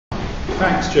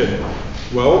Thanks, Jim.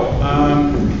 Well,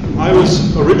 I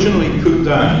was originally put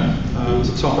down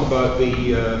to talk about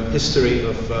the history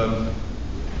of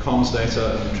comms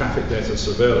data and traffic data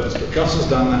surveillance, but Gus has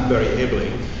done that very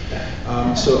ably.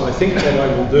 So I think what I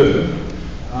will do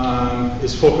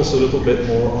is focus a little bit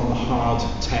more on the hard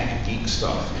tech geek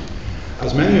stuff.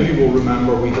 As many of you will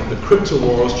remember, we had the crypto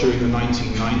wars during the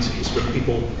 1990s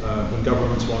when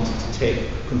governments wanted to take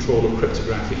control of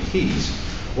cryptographic keys.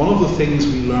 One of the things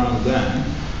we learned then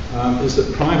is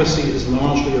that privacy is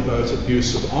largely about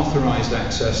abuse of authorized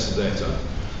access to data,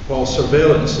 while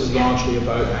surveillance is largely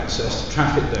about access to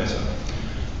traffic data.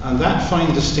 And that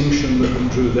fine distinction that we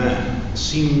drew then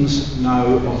seems now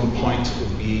on the point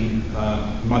of being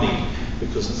muddy,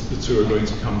 because the two are going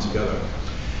to come together.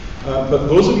 But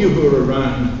those of you who are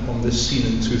around on this scene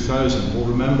in 2000 will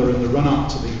remember in the run-up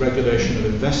to the Regulation of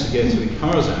Investigatory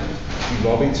Powers Act, we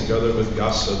lobbied together with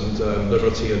Gus and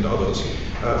Liberty and others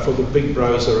for the Big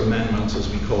Browser Amendment, as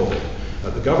we called it.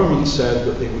 The government said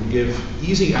that they would give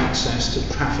easy access to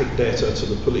traffic data to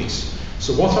the police.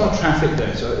 So what are traffic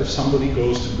data if somebody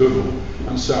goes to Google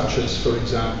and searches, for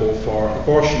example, for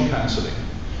abortion counselling?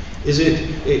 Is it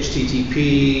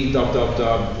http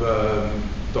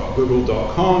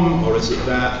 .google.com, or is it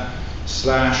that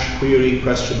 /query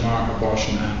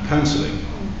 !abortion and counselling?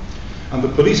 And the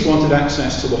police wanted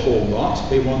access to the whole lot.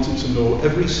 They wanted to know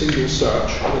every single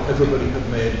search that everybody had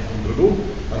made on Google,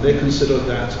 and they considered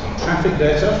that to be traffic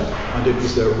data, and it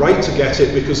was their right to get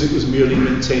it because it was merely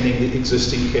maintaining the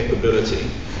existing capability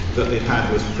that they had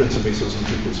with printer meters and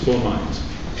people's phone lines.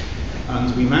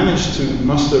 And we managed to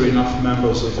muster enough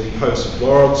members of the House of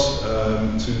Lords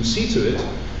to see to it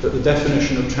that the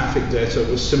definition of traffic data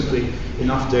was simply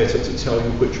enough data to tell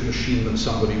you which machine that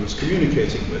somebody was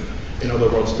communicating with. In other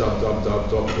words,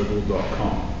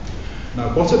 www.google.com. Now,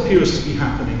 what appears to be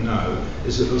happening now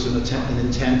is that there's an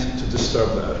intent to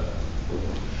disturb that.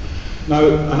 Now,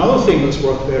 another thing that's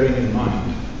worth bearing in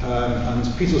mind, and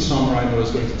Peter Sommer, I know, is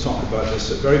going to talk about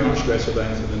this at very much greater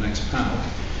length in the next panel,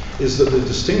 is that the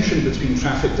distinction between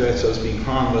traffic data as being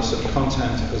harmless and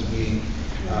content as being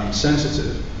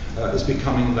sensitive is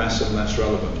becoming less and less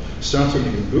relevant. Certainly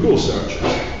in Google searches,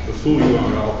 the full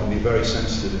URL can be very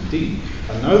sensitive indeed.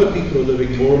 And now that people are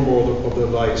living more and more of their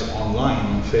lives online,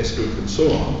 on Facebook and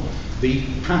so on, the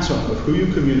pattern of who you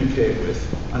communicate with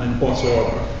and in what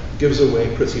order gives away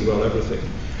pretty well everything.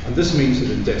 And this means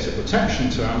that in data protection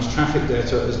terms, traffic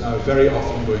data is now very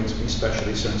often going to be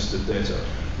specially sensitive data,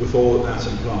 with all that that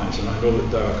implies. And I know that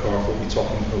Dow Corp will be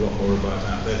talking a lot more about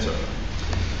that later.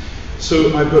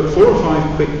 So I've got 4 or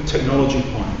 5 quick technology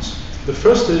points. The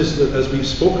first is that as we've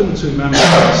spoken to members of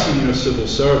the senior civil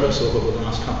service over the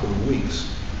last couple of weeks,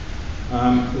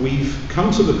 we've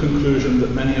come to the conclusion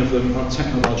that many of them are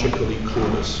technologically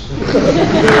clueless.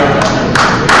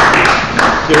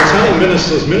 They're telling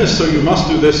ministers, Minister, you must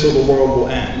do this or the world will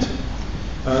end.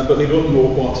 But they don't know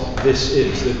what this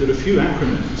is. They've got a few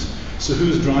acronyms. So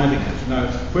who's driving it?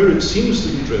 Now, where it seems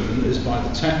to be driven is by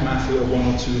the tech mafia 1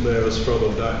 or 2 layers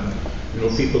further down. You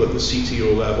know, people at the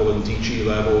CTO level and DG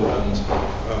level and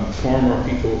former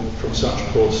people from such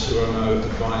posts who are now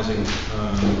advising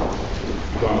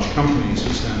large companies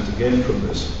who stand to gain from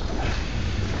this.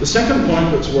 The second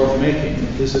point that's worth making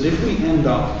is that if we end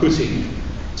up putting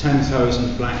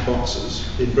 10,000 black boxes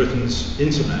in Britain's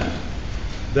internet,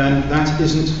 then that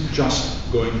isn't just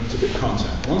going to be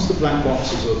content. Once the black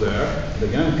boxes are there, and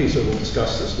again Peter will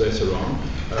discuss this later on,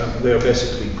 they are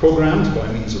basically programmed by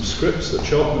means of scripts that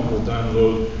Cheltenham will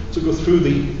download to go through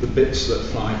the bits that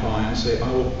fly by and say,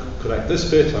 I will collect this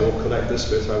bit, I will collect this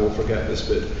bit, I will forget this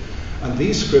bit. And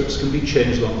these scripts can be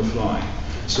changed on the fly.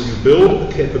 So you build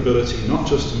a capability not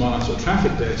just to monitor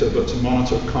traffic data, but to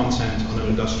monitor content on an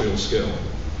industrial scale.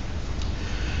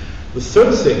 The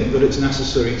third thing that it's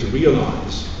necessary to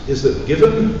realize is that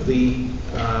given the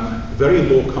very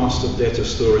low cost of data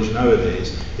storage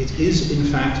nowadays, it is in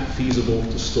fact feasible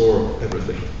to store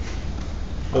everything.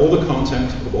 All the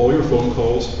content of all your phone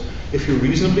calls, if you're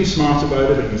reasonably smart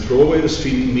about it and you throw away the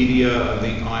streaming media and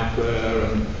the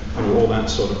iPlayer and all that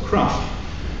sort of cruff,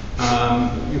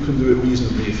 you can do it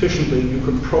reasonably efficiently. You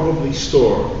can probably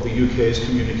store the UK's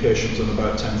communications on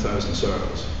about 10,000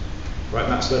 servers. Right,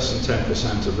 that's less than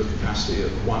 10% of the capacity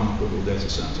of one Google data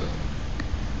center.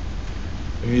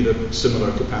 You need a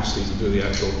similar capacity to do the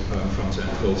actual front-end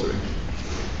filtering.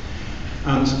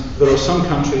 And there are some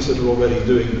countries that are already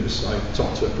doing this. I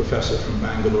talked to a professor from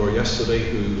Bangalore yesterday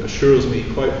who assures me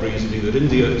quite breezily that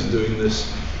India is doing this.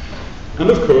 And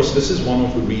of course, this is one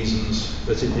of the reasons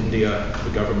that in India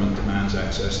the government demands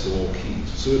access to all keys.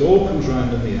 So it all comes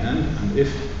round in the end, and if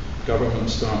government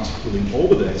starts pulling all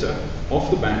the data off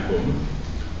the backbone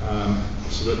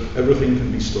so that everything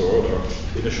can be stored, or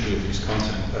initially at least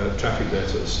traffic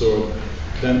data is stored,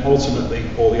 then ultimately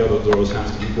all the other doors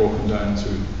have to be broken down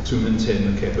to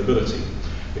maintain the capability,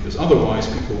 because otherwise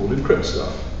people will encrypt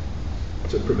stuff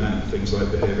to prevent things like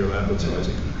behavioral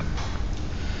advertising.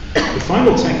 The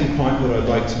final techie point that I'd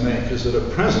like to make is that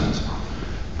at present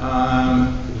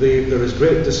there is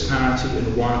great disparity in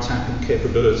wiretapping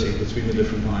capability between the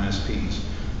different ISPs.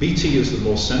 BT is the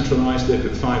most centralized. They've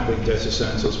got 5 big data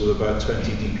centers with about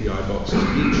 20 DPI boxes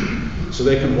each. So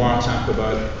they can wiretap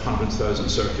about 100,000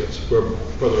 circuits,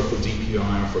 whether for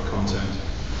DPI or for content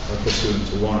pursuant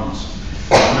to warrants.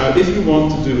 Now, if you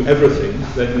want to do everything,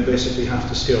 then you basically have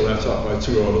to scale that up by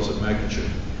 2 orders of magnitude,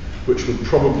 which would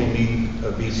probably mean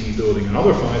BT building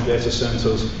another 5 data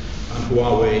centers and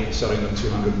Huawei selling them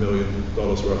 $200 million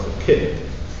worth of kit.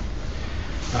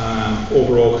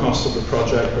 Overall cost of the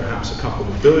project, perhaps a couple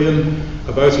of billion,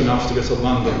 about enough to get a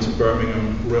London to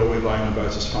Birmingham railway line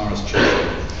about as far as Chelsea.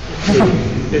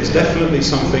 It's definitely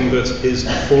something that is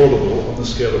affordable on the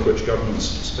scale of which governments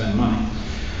spend money.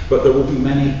 But there will be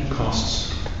many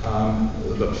costs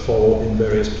that fall in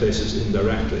various places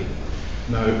indirectly.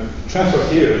 Now, Trevor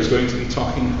here is going to be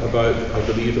talking about, I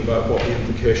believe, about what the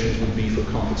implications would be for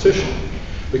competition.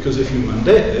 Because if you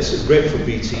mandate this, it's great for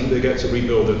BT, they get to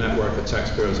rebuild their network at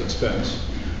taxpayers' expense.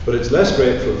 But it's less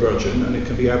great for Virgin, and it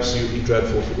can be absolutely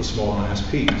dreadful for the small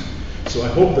ISPs. So I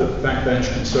hope that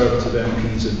backbench Conservative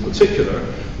MPs in particular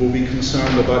will be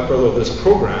concerned about whether this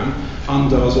programme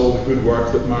undoes all the good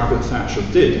work that Margaret Thatcher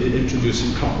did in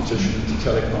introducing competition into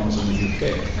telecoms in the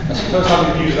UK. I suppose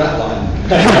I could use that line.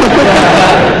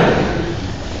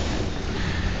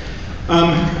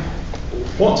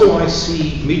 What do I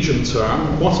see medium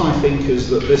term? What I think is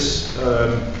that this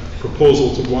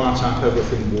proposal to wiretap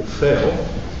everything will fail,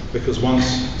 because once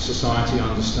society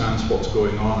understands what's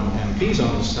going on and MPs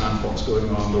understand what's going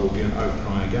on, there will be an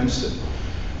outcry against it.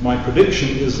 My prediction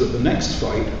is that the next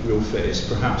fight we'll face,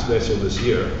 perhaps later this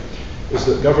year, is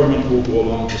that government will go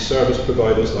along to service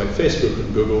providers like Facebook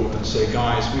and Google and say,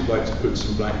 guys, we'd like to put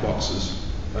some black boxes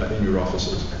in your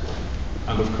offices.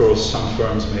 And of course, some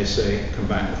firms may say, come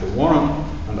back with a warrant,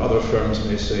 and other firms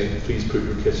may say, please put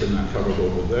your kit in that cupboard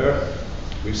over there.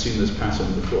 We've seen this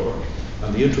pattern before.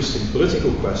 And the interesting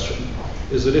political question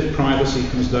is that if privacy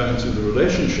comes down to the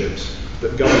relationships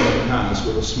that government has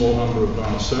with a small number of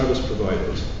large service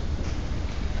providers,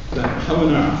 then how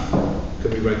on earth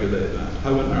can we regulate that?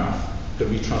 How on earth can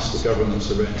we trust the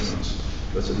governance arrangements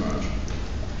that emerge?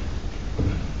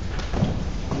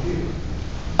 Thank you.